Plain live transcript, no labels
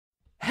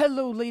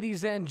Hello,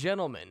 ladies and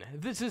gentlemen.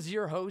 This is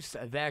your host,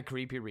 That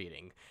Creepy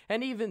Reading.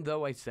 And even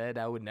though I said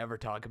I would never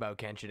talk about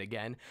Kenshin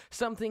again,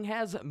 something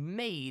has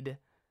made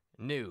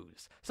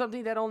news.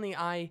 Something that only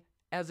I,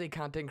 as a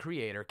content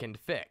creator, can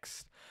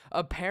fix.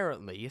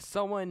 Apparently,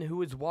 someone who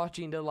was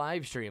watching the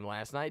live stream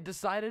last night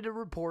decided to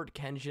report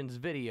Kenshin's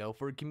video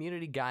for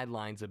community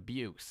guidelines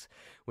abuse,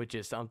 which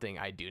is something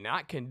I do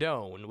not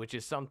condone, which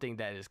is something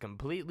that is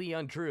completely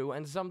untrue,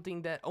 and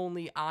something that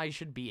only I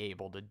should be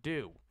able to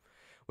do.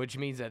 Which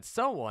means that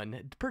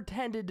someone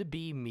pretended to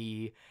be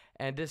me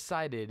and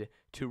decided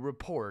to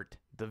report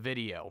the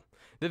video.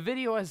 The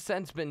video has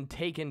since been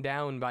taken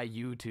down by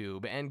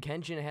YouTube, and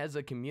Kenshin has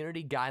a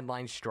community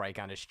guideline strike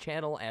on his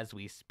channel as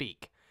we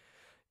speak.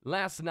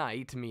 Last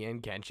night, me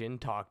and Kenshin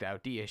talked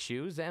out the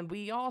issues, and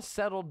we all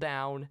settled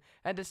down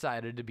and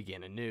decided to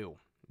begin anew.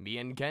 Me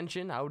and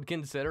Kenshin, I would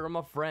consider him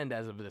a friend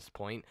as of this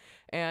point,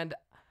 and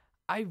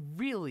I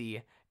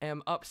really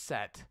am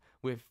upset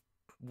with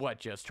what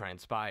just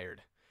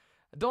transpired.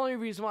 The only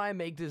reason why I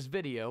make this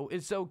video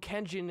is so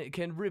Kenshin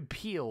can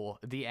repeal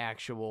the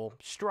actual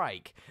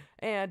strike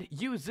and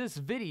use this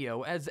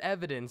video as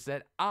evidence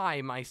that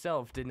I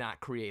myself did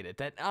not create it,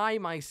 that I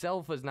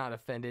myself was not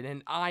offended,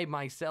 and I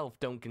myself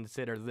don't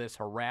consider this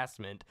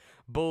harassment,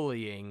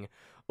 bullying,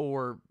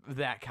 or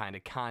that kind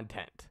of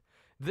content.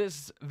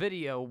 This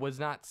video was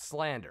not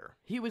slander.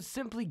 He was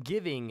simply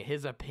giving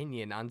his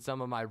opinion on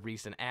some of my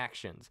recent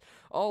actions.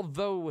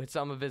 Although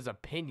some of his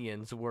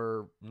opinions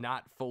were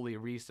not fully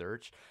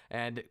researched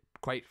and,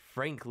 quite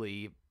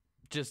frankly,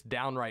 just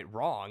downright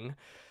wrong,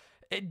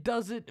 it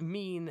doesn't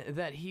mean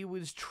that he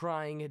was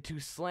trying to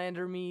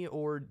slander me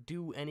or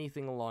do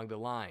anything along the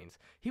lines.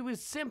 He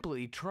was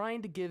simply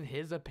trying to give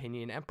his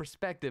opinion and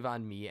perspective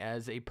on me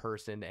as a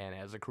person and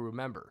as a crew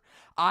member.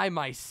 I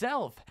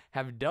myself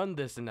have done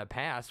this in the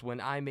past when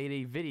I made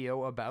a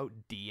video about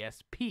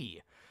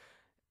DSP.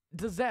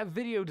 Does that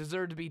video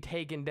deserve to be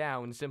taken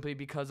down simply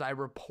because I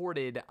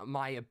reported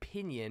my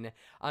opinion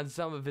on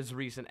some of his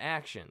recent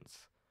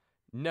actions?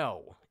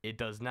 No, it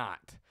does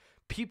not.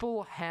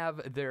 People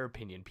have their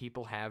opinion.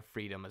 People have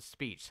freedom of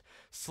speech.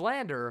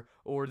 Slander,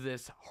 or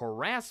this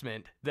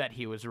harassment that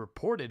he was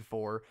reported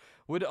for,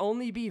 would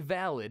only be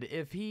valid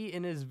if he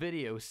in his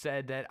video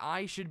said that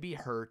I should be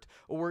hurt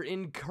or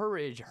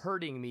encourage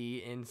hurting me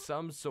in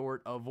some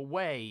sort of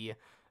way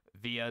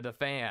via the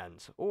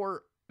fans,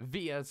 or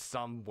via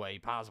some way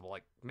possible,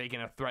 like making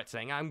a threat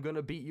saying, I'm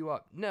gonna beat you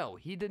up. No,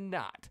 he did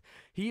not.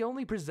 He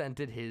only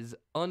presented his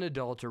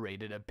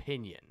unadulterated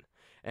opinion.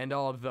 And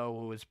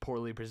although it was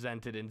poorly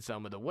presented in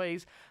some of the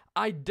ways,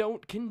 I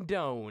don't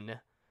condone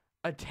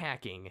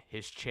attacking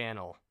his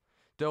channel.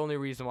 The only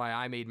reason why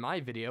I made my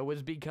video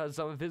was because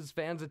some of his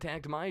fans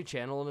attacked my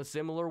channel in a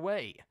similar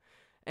way.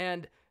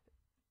 And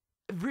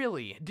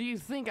really, do you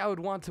think I would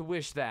want to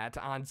wish that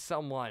on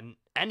someone,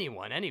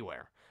 anyone,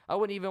 anywhere? I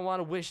wouldn't even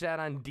want to wish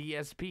that on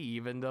DSP,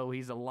 even though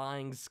he's a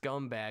lying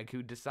scumbag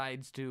who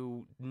decides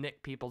to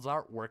nick people's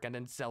artwork and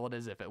then sell it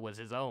as if it was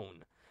his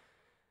own.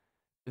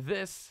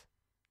 This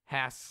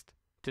has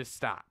to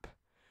stop.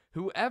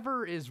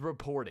 Whoever is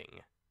reporting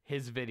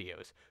his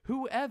videos,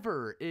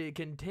 whoever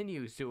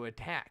continues to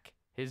attack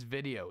his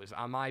videos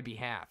on my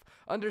behalf,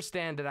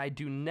 understand that I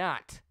do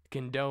not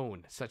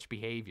condone such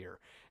behavior.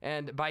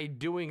 And by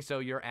doing so,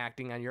 you're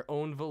acting on your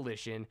own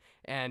volition,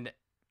 and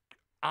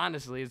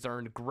honestly, it's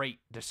earned great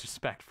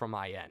disrespect from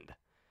my end.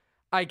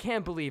 I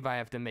can't believe I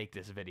have to make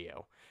this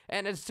video.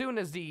 And as soon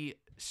as the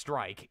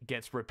strike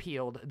gets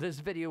repealed, this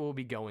video will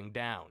be going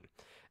down.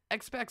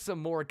 Expect some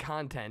more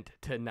content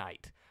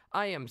tonight.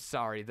 I am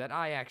sorry that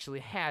I actually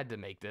had to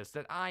make this,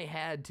 that I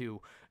had to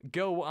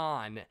go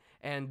on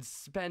and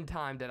spend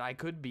time that I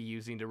could be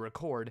using to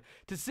record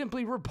to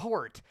simply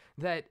report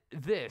that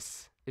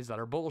this is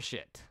utter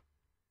bullshit.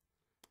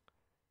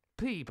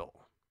 People,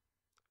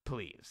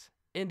 please,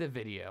 in the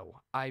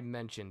video, I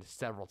mentioned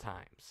several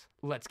times,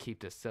 let's keep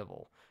this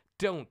civil.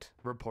 Don't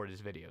report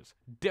his videos.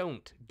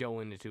 Don't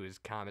go into his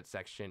comment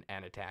section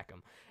and attack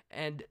him.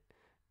 And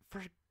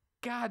for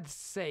God's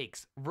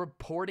sakes,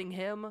 reporting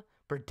him,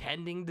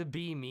 pretending to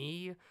be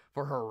me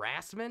for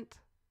harassment?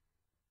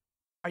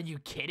 Are you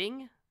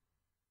kidding?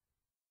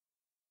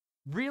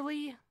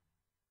 Really?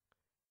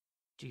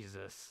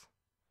 Jesus.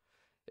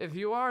 If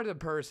you are the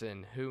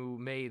person who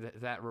made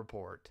that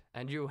report,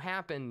 and you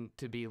happen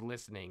to be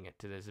listening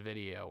to this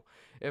video,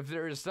 if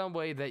there is some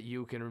way that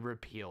you can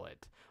repeal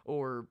it,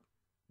 or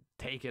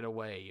take it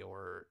away,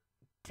 or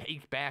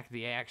take back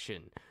the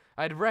action,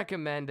 I'd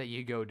recommend that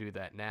you go do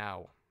that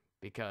now.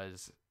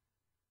 Because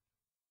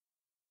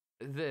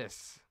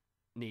this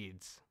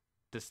needs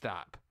to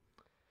stop.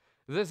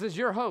 This is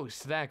your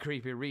host, That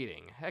Creepy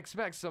Reading.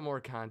 Expect some more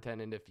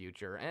content in the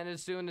future, and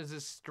as soon as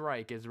this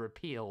strike is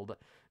repealed,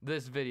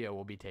 this video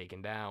will be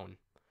taken down.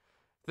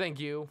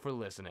 Thank you for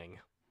listening.